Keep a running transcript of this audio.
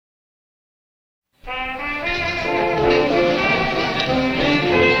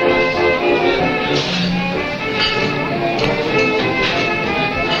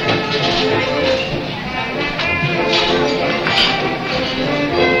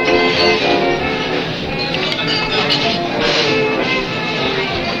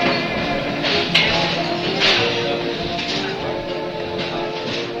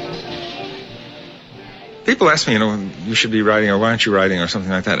people ask me, you should be writing, or why aren't you writing, or something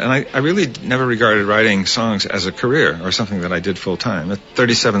like that. And I really never regarded writing songs as a career or something that I did full time.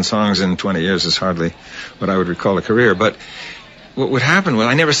 37 songs in 20 years is hardly what I would recall a career. But what would happen was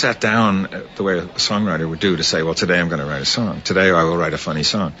I never sat down the way a songwriter would do to say, well, today I'm going to write a song. Today I will write a funny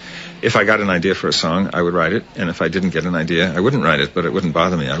song. If I got an idea for a song, I would write it. And if I didn't get an idea, I wouldn't write it, but it wouldn't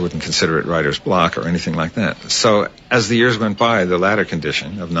bother me. I wouldn't consider it writer's block or anything like that. So as the years went by, the latter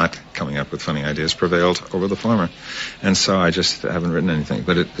condition of not coming up with funny ideas prevailed over the former. And so I just haven't written anything.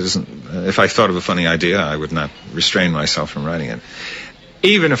 But it isn't, if I thought of a funny idea, I would not restrain myself from writing it.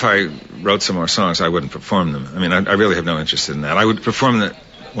 Even if I wrote some more songs, I wouldn't perform them. I mean, I really have no interest in that. I would perform them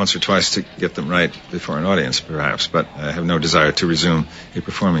once or twice to get them right before an audience, perhaps, but I have no desire to resume a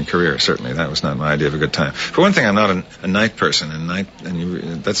performing career, certainly. That was not my idea of a good time. For one thing, I'm not a night person,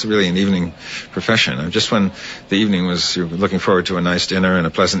 and that's really an evening profession. Just when the evening was, you were looking forward to a nice dinner and a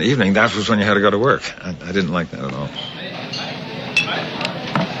pleasant evening, that was when you had to go to work. I didn't like that at all.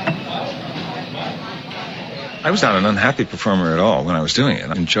 I was not an unhappy performer at all when I was doing it.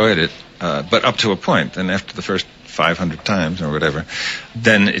 I enjoyed it, but up to a point. And after the first 500 times or whatever,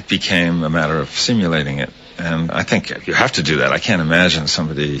 then it became a matter of simulating it. And I think you have to do that. I can't imagine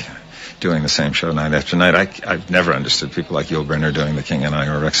somebody doing the same show night after night. I've never understood people like Yul Brynner doing The King and I,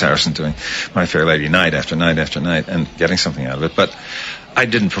 or Rex Harrison doing My Fair Lady night after night after night and getting something out of it. But I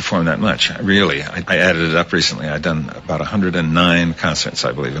didn't perform that much, really. I added it up recently. I'd done about 109 concerts,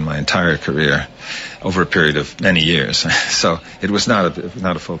 I believe, in my entire career over a period of many years. So it was not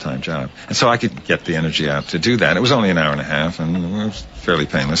a full-time job. And so I could get the energy out to do that. It was only an hour and a half, and it was fairly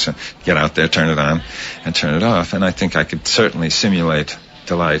painless. Get out there, turn it on, and turn it off. And I think I could certainly simulate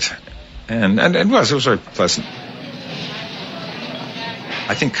delight. And it was very pleasant.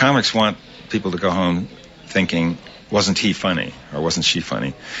 I think comics want people to go home thinking, wasn't he funny, or wasn't she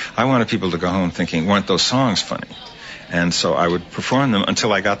funny? I wanted people to go home thinking, weren't those songs funny? And so I would perform them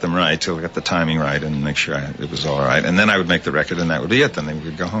until I got them right, till I got the timing right and make sure it was all right. And then I would make the record, and that would be it. Then they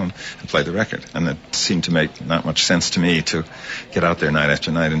would go home and play the record. And it seemed to make not much sense to me to get out there night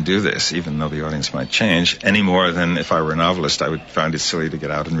after night and do this, even though the audience might change, any more than if I were a novelist, I would find it silly to get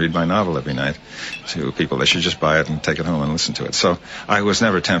out and read my novel every night to people. They should just buy it and take it home and listen to it. So I was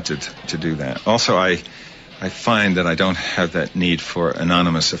never tempted to do that. Also, I find that I don't have that need for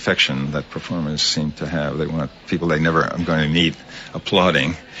anonymous affection that performers seem to have. They want people they never am going to meet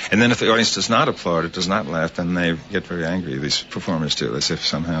applauding. And then if the audience does not applaud, it does not laugh, then they get very angry, these performers do, as if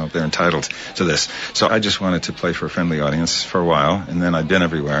somehow they're entitled to this. So I just wanted to play for a friendly audience for a while, and then I'd been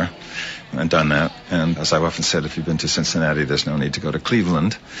everywhere and done that. And as I've often said, if you've been to Cincinnati, there's no need to go to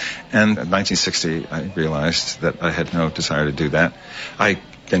Cleveland. And in 1960, I realized that I had no desire to do that. I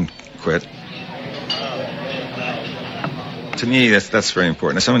then quit. To me, that's very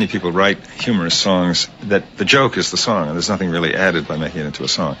important. So many people write humorous songs that the joke is the song, and there's nothing really added by making it into a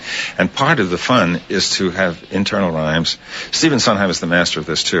song. And part of the fun is to have internal rhymes. Stephen Sondheim is the master of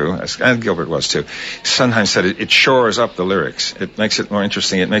this, too, and Gilbert was, too. Sondheim said it shores up the lyrics. It makes it more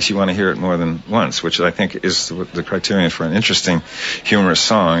interesting. It makes you want to hear it more than once, which I think is the criterion for an interesting humorous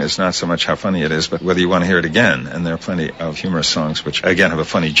song. Is not so much how funny it is, but whether you want to hear it again. And there are plenty of humorous songs which, again, have a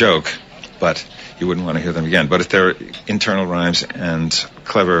funny joke, but you wouldn't want to hear them again. But if there are internal rhymes and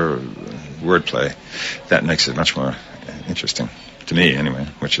clever wordplay, that makes it much more interesting, to me anyway,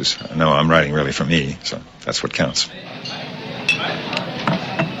 which is, no, I'm writing really for me, so that's what counts.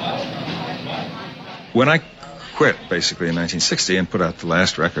 When I quit, basically, in 1960 and put out the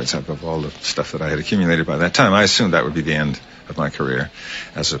last records of all the stuff that I had accumulated by that time, I assumed that would be the end of my career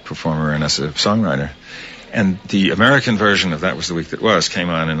as a performer and as a songwriter. And the American version of That Was the Week That Was came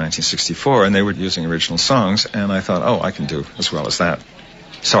on in 1964, and they were using original songs, and I thought, I can do as well as that.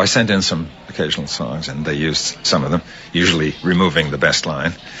 So I sent in some occasional songs, and they used some of them, usually removing the best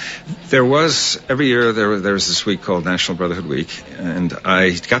line. There was, every year, there was this week called National Brotherhood Week, and I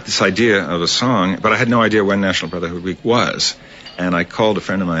got this idea of a song, but I had no idea when National Brotherhood Week was. And I called a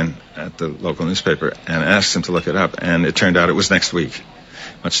friend of mine at the local newspaper and asked him to look it up, and it turned out it was next week,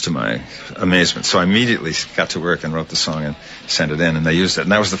 much to my amazement. So I immediately got to work and wrote the song and sent it in, and they used it.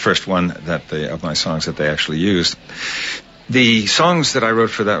 And that was the first one of my songs that they actually used. The songs that I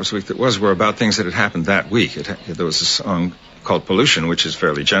wrote for That Was the Week That Was were about things that had happened that week. There was a song called Pollution, which is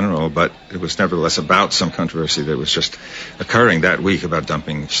fairly general, but it was nevertheless about some controversy that was just occurring that week about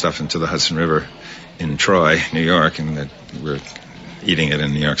dumping stuff into the Hudson River in Troy, New York, and that we're eating it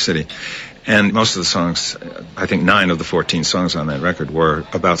in New York City. And most of the songs, I think 9 of the 14 songs on that record were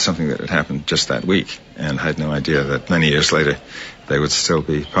about something that had happened just that week. And I had no idea that many years later they would still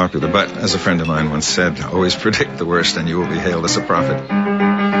be popular. But as a friend of mine once said, always predict the worst and you will be hailed as a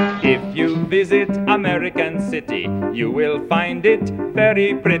prophet. If you visit American City, you will find it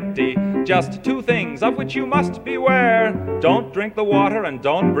very pretty. Just two things of which you must beware. Don't drink the water and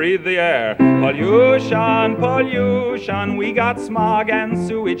don't breathe the air. Pollution, pollution, we got smog and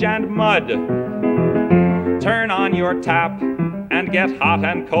sewage and mud. Turn on your tap and get hot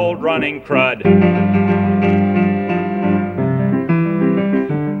and cold running crud.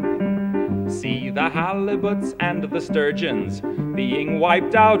 See the halibuts and the sturgeons being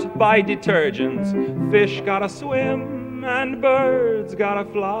wiped out by detergents. Fish gotta swim and birds gotta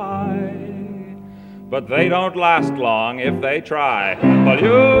fly, but they don't last long if they try.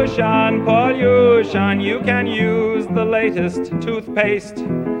 Pollution, pollution, you can use the latest toothpaste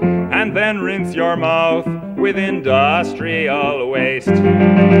and then rinse your mouth with industrial waste.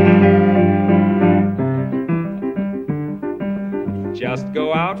 Just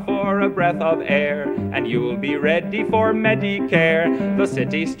go out for a breath of air and you'll be ready for Medicare. The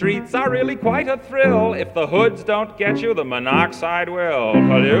city streets are really quite a thrill. If the hoods don't get you, the monoxide will.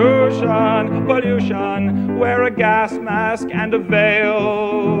 Pollution, pollution, wear a gas mask and a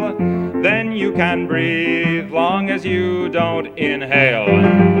veil. Then you can breathe long as you don't inhale.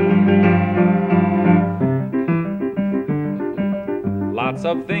 Lots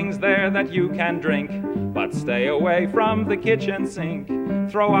of things there that you can drink, but stay away from the kitchen sink.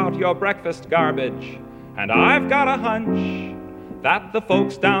 Throw out your breakfast garbage, and I've got a hunch that the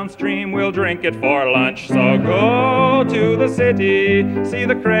folks downstream will drink it for lunch. So go to the city, see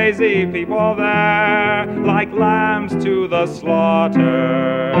the crazy people there, like lambs to the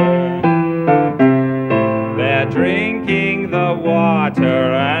slaughter. They're drinking the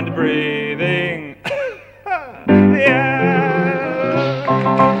water and breathing the air.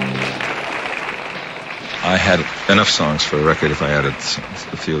 I had enough songs for a record if I added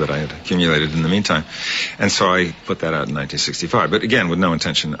a few that I had accumulated in the meantime. And so I put that out in 1965. But again, with no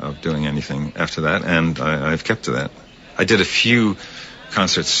intention of doing anything after that, and I've kept to that. I did a few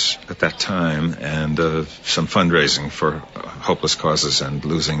concerts at that time and some fundraising for hopeless causes and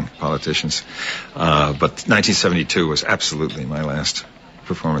losing politicians. But 1972 was absolutely my last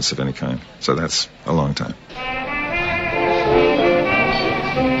performance of any kind. So that's a long time.